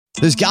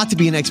There's got to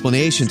be an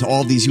explanation to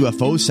all of these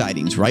UFO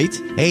sightings, right?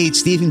 Hey,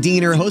 it's Stephen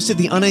Diener, host of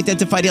the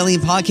Unidentified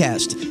Alien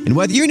Podcast. And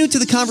whether you're new to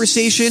the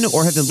conversation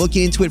or have been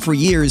looking into it for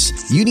years,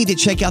 you need to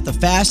check out the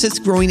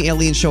fastest growing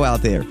alien show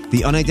out there,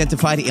 the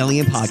Unidentified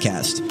Alien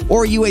Podcast,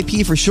 or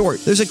UAP for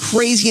short. There's a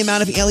crazy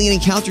amount of alien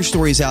encounter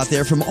stories out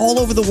there from all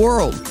over the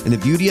world. And the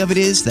beauty of it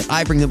is that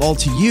I bring them all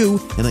to you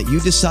and let you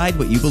decide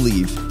what you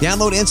believe.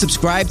 Download and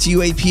subscribe to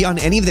UAP on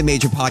any of the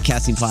major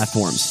podcasting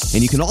platforms.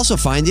 And you can also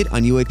find it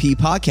on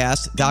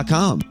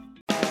UAPpodcast.com.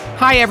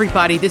 Hi,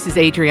 everybody. This is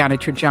Adriana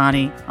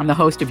Trajani. I'm the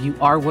host of You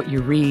Are What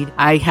You Read.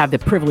 I have the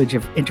privilege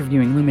of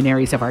interviewing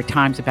luminaries of our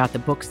times about the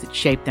books that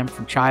shaped them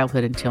from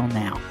childhood until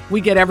now.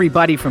 We get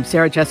everybody from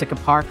Sarah Jessica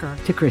Parker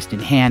to Kristen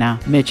Hanna,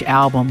 Mitch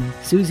Albom,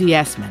 Susie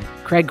Essman,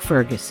 Craig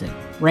Ferguson,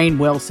 Rainn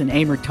Wilson,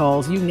 Amor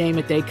Tolls, you name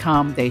it, they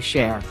come, they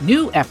share.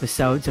 New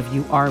episodes of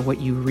You Are What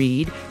You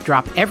Read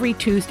drop every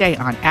Tuesday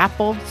on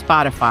Apple,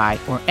 Spotify,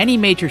 or any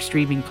major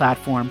streaming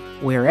platform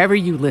wherever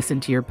you listen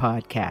to your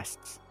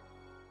podcasts.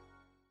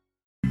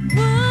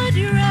 Would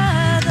you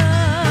rather?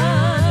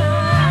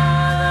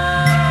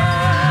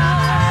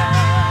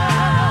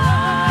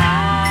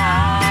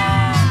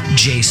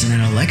 Jason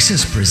and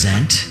Alexis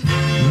present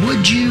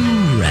Would You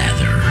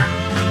Rather?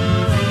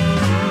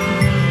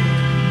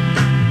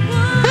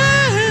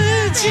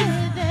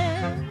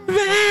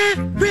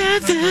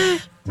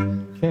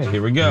 Okay,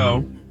 here we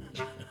go.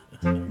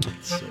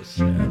 So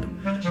sad.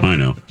 I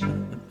know.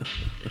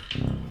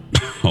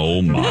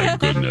 Oh my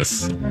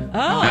goodness.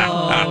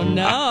 Oh,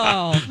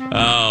 no.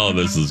 Oh,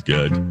 this is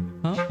good.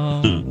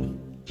 Uh-oh.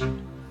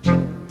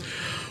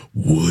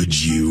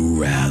 Would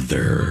you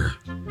rather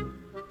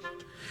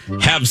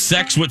have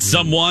sex with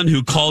someone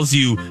who calls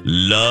you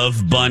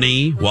Love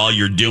Bunny while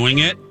you're doing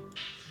it?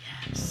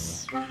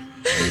 Yes.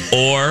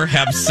 Or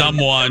have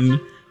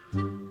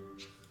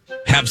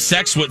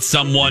sex with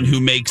someone who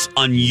makes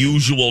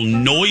unusual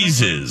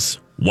noises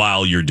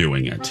while you're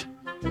doing it?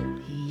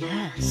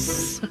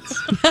 Yes.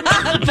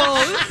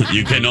 Both.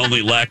 You can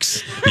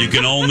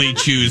only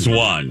choose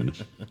one.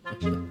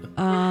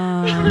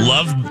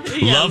 Love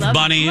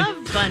Bunny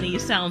Love Bunny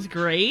sounds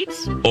great.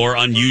 or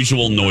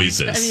unusual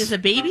noises. I mean, is a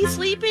baby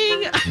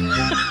sleeping?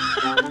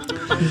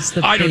 It's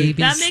the I don't- baby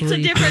That makes a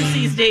difference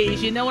these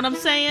days. You know what I'm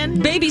saying?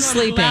 Baby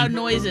sleeping. Loud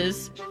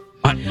noises.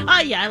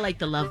 I like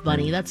the Love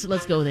Bunny. Let's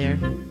go there.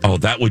 Oh,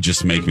 that would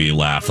just make me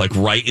laugh. Like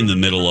right in the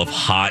middle of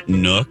Hot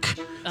Nook,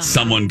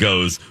 someone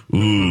goes,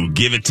 "Ooh,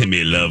 give it to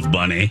me, Love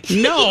Bunny."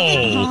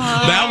 No,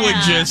 that would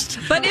just.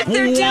 But if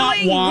they're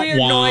doing weird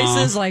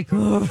noises like,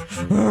 Oh,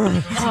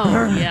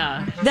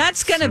 yeah.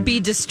 that's going to be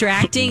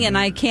distracting and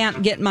I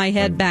can't get my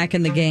head back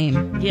in the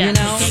game. Yeah, You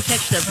know? they can't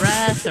catch their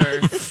breath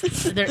or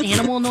their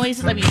animal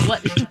noises. I mean,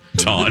 what?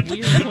 Dawn.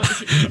 Weird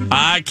noises.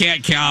 I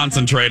can't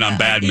concentrate on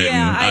badminton.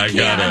 Yeah, I can't.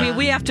 gotta. I mean,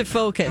 we have to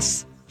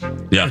focus.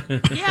 Yeah,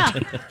 Yeah.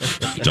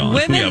 Dawn.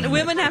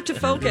 Women have to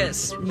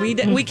focus.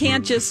 We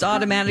can't just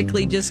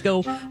automatically just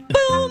go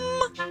boom.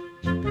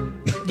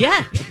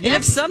 Yeah. And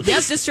if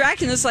something's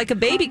distracting us, like a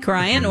baby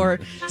crying or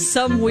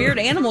some weird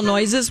animal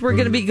noises, we're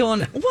going to be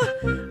going,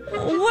 what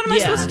am I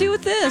supposed to do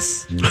with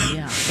this?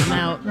 Yeah. I'm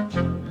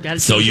out. Gotta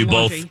So change you the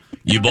both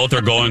laundry.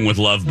 are going with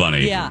Love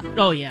Bunny. Yeah.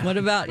 Oh, yeah. What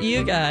about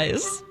you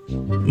guys?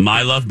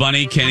 My Love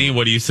Bunny, Kenny.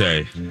 What do you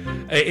say?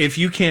 If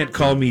you can't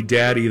call me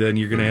daddy, then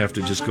you're going to have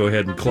to just go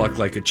ahead and cluck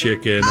like a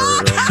chicken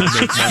or make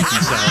monkey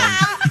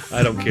sounds.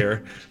 I don't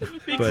care.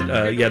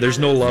 But yeah, there's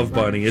no Love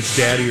Bunny. It's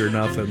daddy or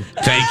nothing.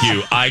 Thank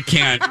you. I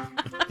can't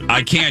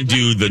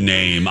do the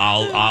name.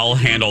 I'll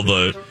handle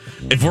the.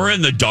 If we're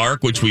in the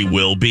dark, which we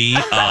will be,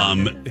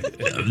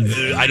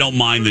 I don't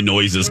mind the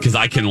noises because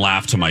I can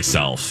laugh to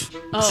myself.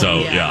 Oh, so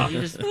yeah.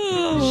 You just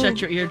shut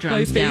your My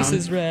eardrums face down.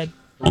 is red.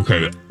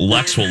 Okay,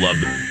 Lex will love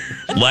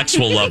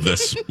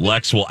this.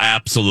 Lex will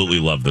absolutely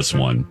love this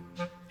one.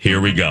 Here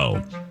we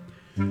go.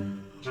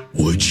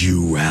 Would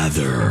you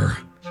rather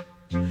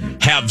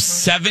have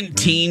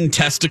 17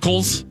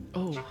 testicles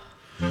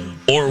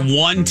or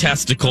one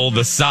testicle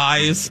the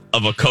size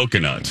of a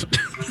coconut?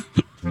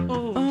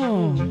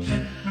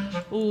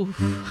 Ooh,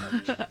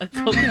 a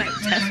coconut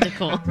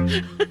testicle.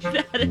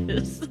 That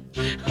is.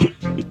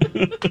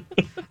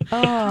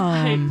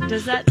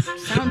 Does that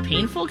sound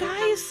painful,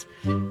 guys?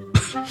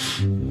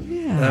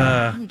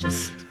 I'm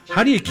just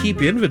How do you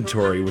keep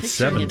inventory with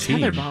picturing a 17?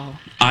 tetherball.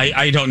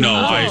 I don't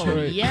know.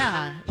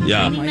 Yeah.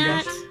 Yeah. Cleaning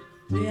that.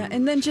 Yeah,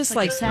 and then just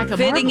Like like, a sack of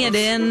fitting marbles. it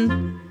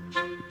in.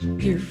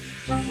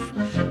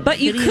 But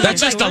you Fitting could.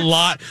 That's just a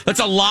lot. That's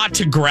a lot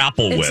to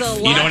grapple with. It's a lot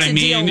You know what to I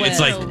mean? deal It's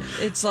with. like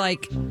It's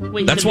like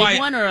Wait, That's the big why-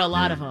 one or a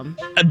lot of them?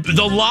 a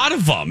lot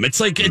of them. It's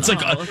like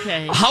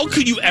okay. how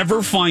could you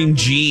ever find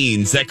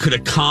jeans that could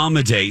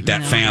accommodate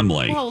that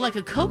family? Well, like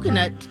a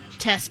coconut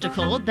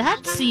testicle,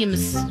 that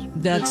seems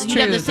that's you'd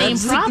true. have the same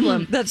That's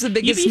problem. That's the You'd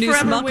biggest be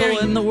forever knuckle wearing-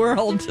 in the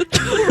world.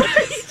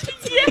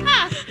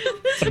 Yeah.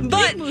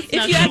 But if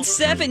you had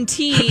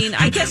 17,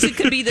 I guess it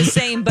could be the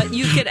same, but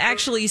you could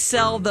actually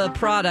sell the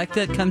product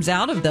that comes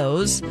out of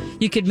those.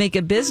 You could make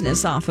a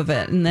business off of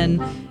it and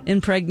then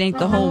impregnate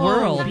the whole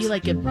world. Be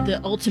like the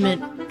ultimate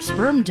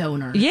sperm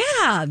donor.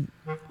 Yeah.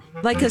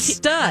 Like a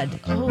stud.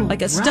 Oh,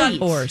 like a stud right.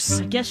 horse.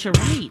 I guess you're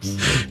right.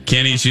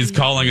 Kenny, she's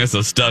calling us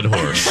a stud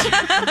horse.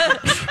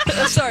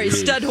 Sorry,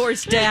 stud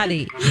horse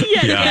daddy.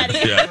 Yeah.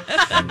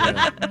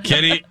 yeah.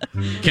 Kenny,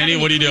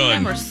 what are you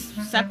doing? Or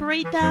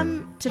separate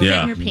them to fit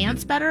in your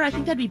pants better. I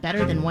think that'd be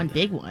better than one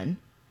big one.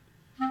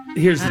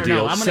 Here's I the don't know.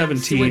 deal. I'm gonna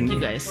 17. swing you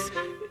guys.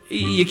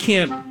 You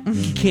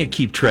can't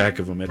keep track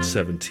of them at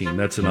 17.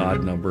 That's an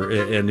odd number,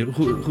 and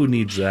who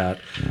needs that?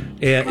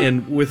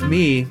 And with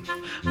me,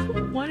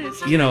 What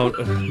is?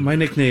 my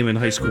nickname in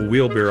high school,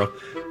 Wheelbarrow.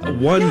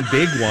 One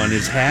big one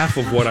is half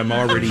of what I'm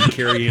already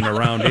carrying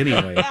around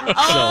anyway.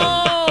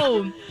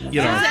 Oh, So, it's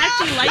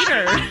actually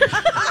lighter.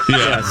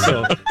 yeah,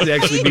 so it'd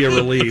actually be a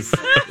relief.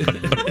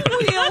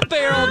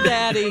 Wheelbarrow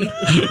daddy.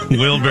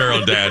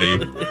 Wheelbarrow daddy.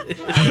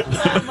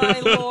 Oh, my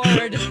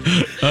Lord.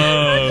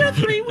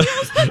 Three wheels.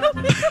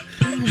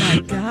 Oh, my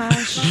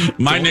gosh.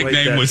 My Don't write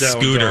nickname that was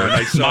down, Scooter. Dawn.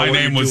 I saw My what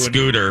name you're was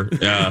doing. Scooter.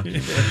 Yeah.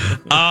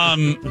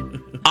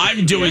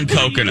 I'm doing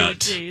coconut.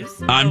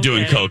 Jeez. I'm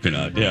doing Okay.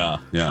 coconut. Yeah.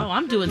 Oh,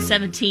 I'm doing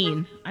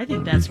 17. I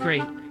think that's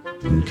great.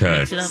 Okay.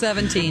 Mix it up.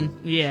 17.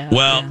 Yeah.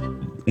 Well,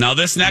 now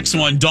this next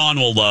one Dawn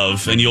will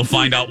love, and you'll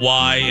find out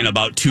why in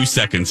about 2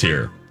 seconds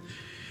here.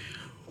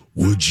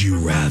 Would you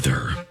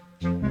rather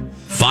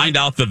find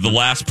out that the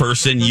last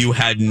person you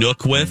had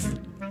Nook with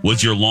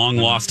was your long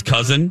lost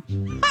cousin?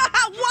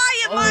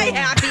 Why am I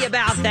happy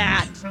about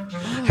that?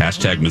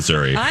 Hashtag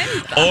Missouri.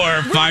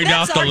 Or find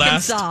out That's the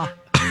last. Arkansas.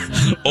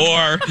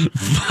 Or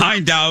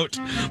find out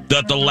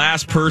that the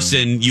last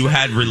person you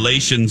had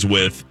relations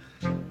with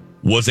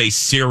was a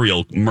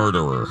serial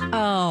murderer.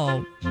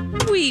 Oh,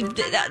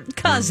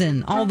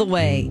 cousin all the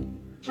way.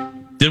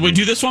 Did we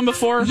do this one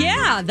before?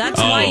 Yeah, that's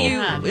Oh. why you.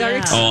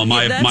 Yeah. Oh,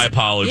 my that's-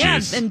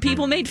 apologies. Yeah, and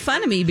people made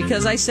fun of me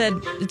because I said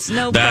it's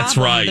no That's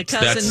problem. right. The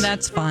cousin, That's-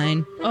 that's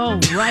fine. Oh,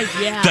 right.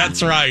 Yeah.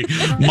 That's right.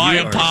 My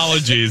You are-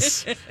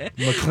 apologies.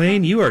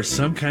 McLean, you are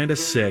some kind of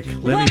sick.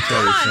 Let me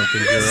tell you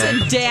something, girl. Listen,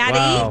 Daddy.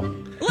 Wow.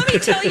 Let me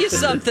tell you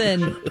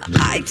something.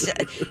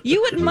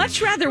 You would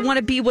much rather want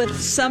to be with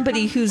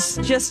somebody who's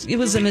just, it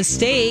was a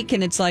mistake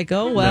and it's like,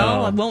 oh, well,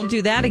 No. I won't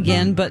do that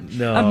again. But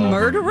No, a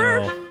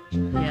murderer? no.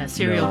 Yeah,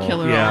 serial No,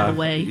 killer yeah, all the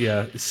way.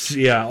 Yeah,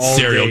 all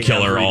Serial day,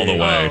 killer every all the day.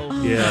 way.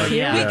 Oh, Yeah,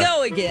 yeah. Here we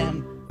go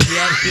again.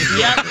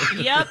 Yep.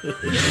 Here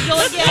we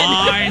go again.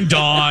 Fine,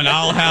 Dawn.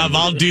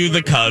 I'll do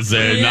the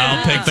cousin.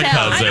 I'll pick the I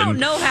don't cousin.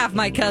 know half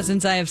my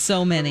cousins. I have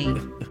so many.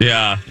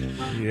 Yeah.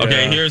 Yeah,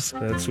 Okay,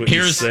 that's what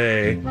you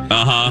say.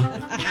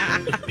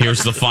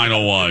 Here's the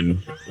final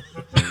one.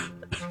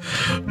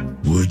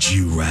 Would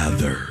you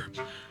rather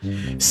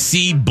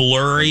see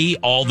blurry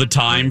all the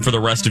time for the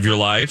rest of your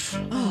life?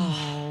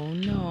 Oh,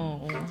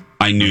 no.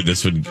 I knew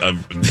this would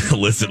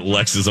elicit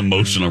Lex's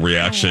emotional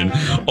reaction.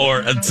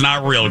 Or it's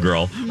not real,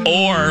 girl.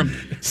 Or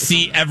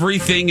see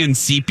everything in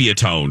sepia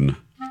tone.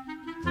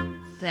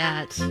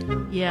 That.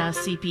 Yeah,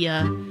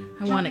 sepia.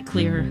 I want it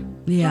clear.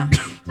 Yeah.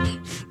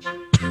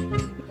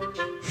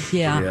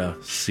 Yeah,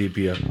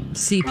 sepia.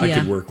 Sepia. I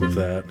could work with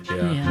that.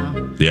 Yeah.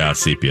 Yeah. Yeah,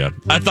 sepia.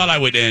 I thought I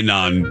would end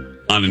on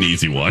an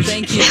easy one.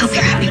 Thank you. Hope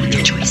you're happy with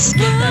your choice.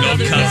 No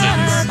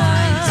cousins.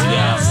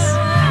 Yes.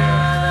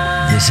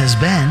 This has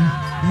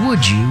been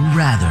Would You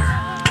Rather?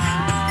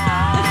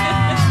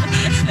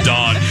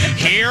 Dawn,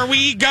 here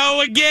we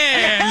go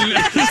again.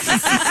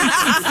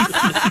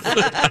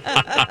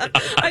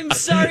 I'm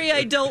sorry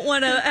I don't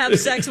want to have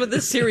sex with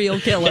a serial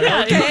killer,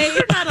 Yeah, okay?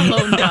 You're not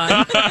alone,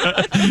 Don.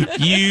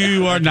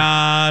 You are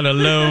not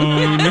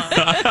alone.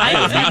 I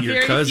have meet your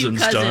very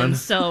cousins, few Don.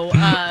 cousins, so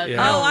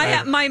Oh, I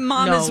have, my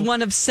mom No. is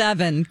one of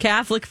 7,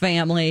 Catholic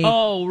family.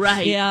 Oh,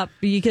 right. Yeah,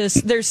 because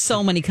there's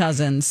so many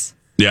cousins.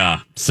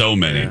 Yeah, so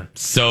many.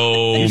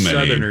 So You many.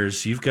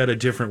 Southerners, you've got a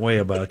different way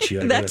about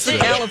you. I That's gotta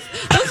the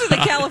say. those are the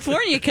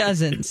California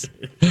cousins.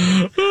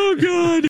 Oh, God.